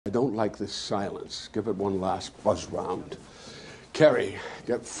don't like this silence. Give it one last buzz round. Kerry,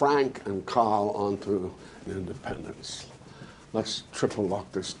 get Frank and Carl onto Independence. Let's triple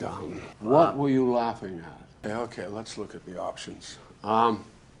lock this down. What were you laughing at? Yeah, okay, let's look at the options. No.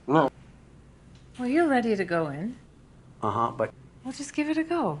 Well, you're ready to go in. But... Well, just give it a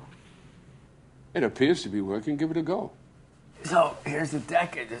go. It appears to be working. Give it a go. So, here's the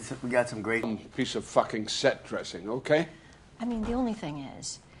deck. We got some great... Piece of fucking set dressing, okay? I mean, the only thing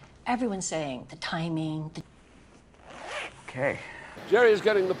is, everyone's saying the timing, Okay. Jerry is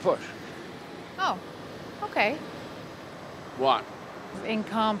getting the push. Oh, okay. What?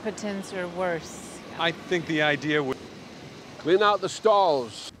 Incompetence or worse. I think the idea would... Clean out the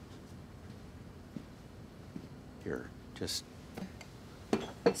stalls. Here, just...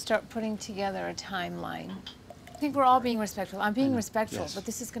 Start putting together a timeline. I think we're all being respectful. I'm being respectful, yes. but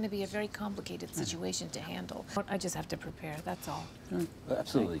this is going to be a very complicated situation to handle. I just have to prepare, that's all.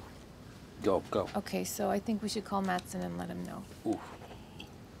 Absolutely. Go. Okay, so I think we should call Mattson and let him know. Ooh.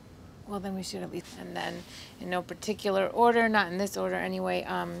 Well, then we should at least, and then in no particular order, not in this order anyway,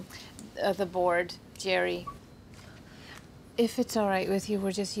 the board, Jerry. If it's all right with you,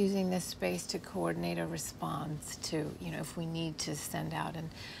 we're just using this space to coordinate a response to, you know, if we need to send out. And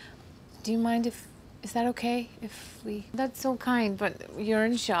do you mind if, is that okay if we, that's so kind, but you're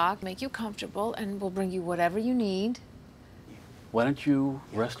in shock, make you comfortable, and we'll bring you whatever you need. Why don't you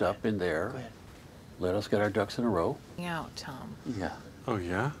rest up in there? Go ahead. Let us get our ducks in a row. Out, Tom. Yeah. Oh,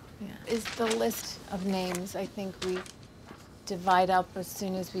 yeah? Yeah. Is the list of names, I think we divide up as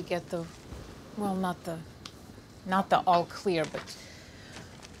soon as we get the, well, not the all clear, but,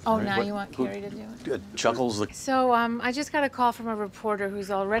 oh, Right, now what- you want who- Carrie to do it? Chuckles the... So, I just got a call from a reporter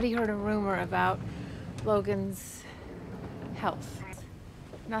who's already heard a rumor about Logan's health.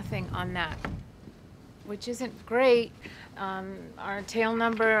 Nothing on that, which isn't great. Our tail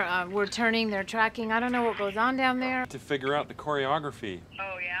number, we're turning, they're tracking. I don't know what goes on down there. To figure out the choreography.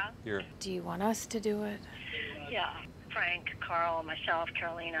 Oh, yeah? Here. Do you want us to do it? Yeah. Frank, Carl, myself,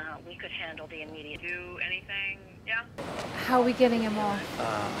 Carolina, we could handle the immediate. Do anything, yeah? How are we getting him off?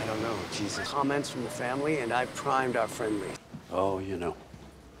 I don't know, Jesus. Comments from the family, and I've primed our friendly. Oh, you know.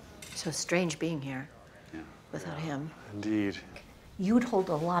 so strange being here without him. Indeed. You'd hold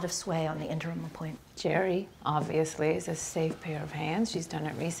a lot of sway on the interim appointment. Jerry, obviously, is a safe pair of hands. She's done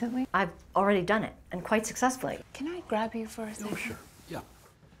it recently. I've already done it, and quite successfully. Can I grab you for a second? Oh, sure. Yeah.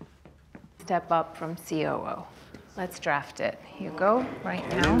 Step up from COO. Let's draft it. You go right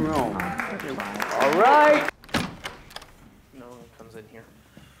now. roll. Reply. All right! No one comes in here.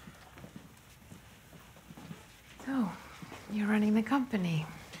 So, you're running the company.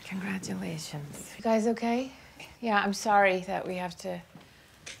 Congratulations. You guys okay? Yeah, I'm sorry that we have to,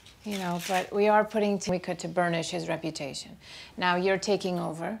 you know, but we are putting we could to burnish his reputation. Now you're taking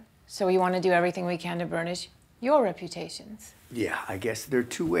over, so we want to do everything we can to burnish your reputations. Yeah, I guess there are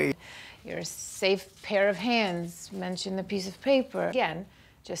two ways. You're a safe pair of hands. Mention the piece of paper. Again,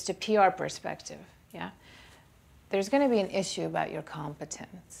 just a PR perspective, yeah? There's going to be an issue about your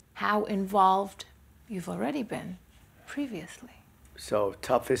competence. How involved you've already been previously. So,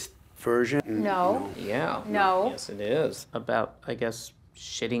 toughest version? No. Yeah. No. Yes, it is. About, I guess,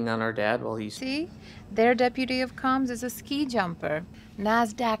 shitting on our dad while he's... See? Their deputy of comms is a ski jumper.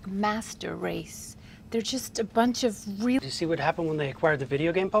 NASDAQ master race. They're just a bunch of real... Did you see what happened when they acquired the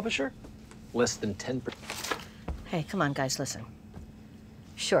video game publisher? Less than 10%. Hey, come on, guys, listen.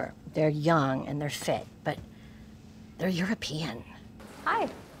 Sure, they're young and they're fit, but they're European. Hi.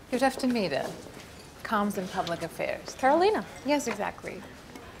 Good afternoon. Comms and public affairs. Carolina. Yes, exactly.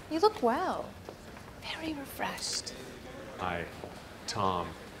 You look well. Very refreshed. Hi, Tom.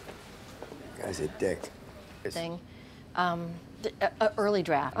 Guy's a dick. Thing. Early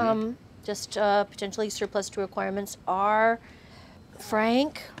draft. Just potentially surplus to requirements are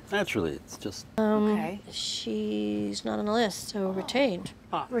Frank. Naturally, it's just... Okay. She's not on the list, so retained.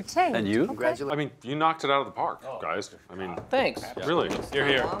 Retained. And you? Congratulations. I mean, you knocked it out of the park, guys. I mean, Thanks. really. You're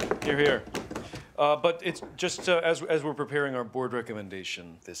here. You're here. But it's just as we're preparing our board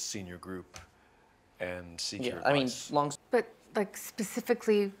recommendation, this senior group, and seek your Yeah, I mean, advice. But, like,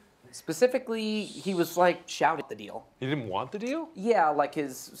 specifically... Specifically, he was, like, shouting the deal. You didn't want the deal? Yeah, like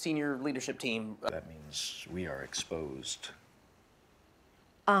his senior leadership team. That means we are exposed.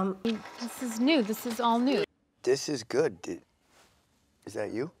 This is new. This is all new. This is good. Is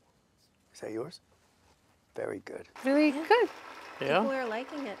that you? Is that yours? Very good. Really good. Yeah? People are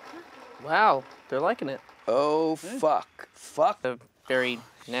liking it. Wow, they're liking it. Oh, fuck. Fuck. A very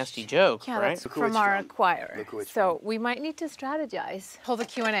nasty joke, Yeah, right? that's Look who from it's our from. acquirer. Look who it's So we might need to strategize. Hold the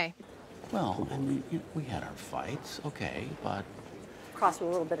Q&A. Well, and we had our fights, okay, but cross with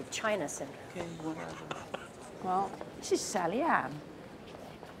a little bit of China syndrome. Okay, whatever. Well, this is Sally Ann.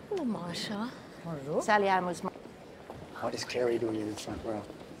 Hello, Masha. Sally Ann was my... What is Carrie doing in the front row?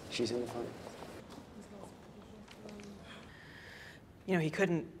 She's in the front. You know, he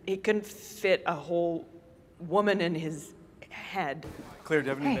couldn't fit a whole woman in his head. Claire, do you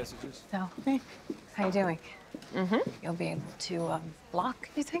have any Hey. messages? So, how you doing? You'll be able to block,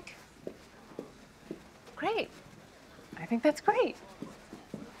 you think? Great. I think that's great.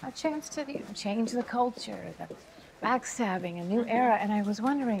 A chance to change the culture, the backstabbing, a new era. And I was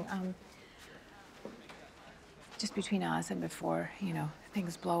wondering, just between us and before, you know,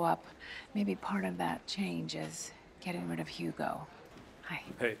 things blow up, maybe part of that change is getting rid of Hugo. Hi.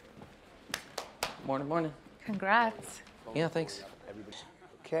 Hey. Morning, morning. Congrats. Yeah, thanks.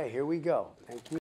 Okay, here we go. Thank you.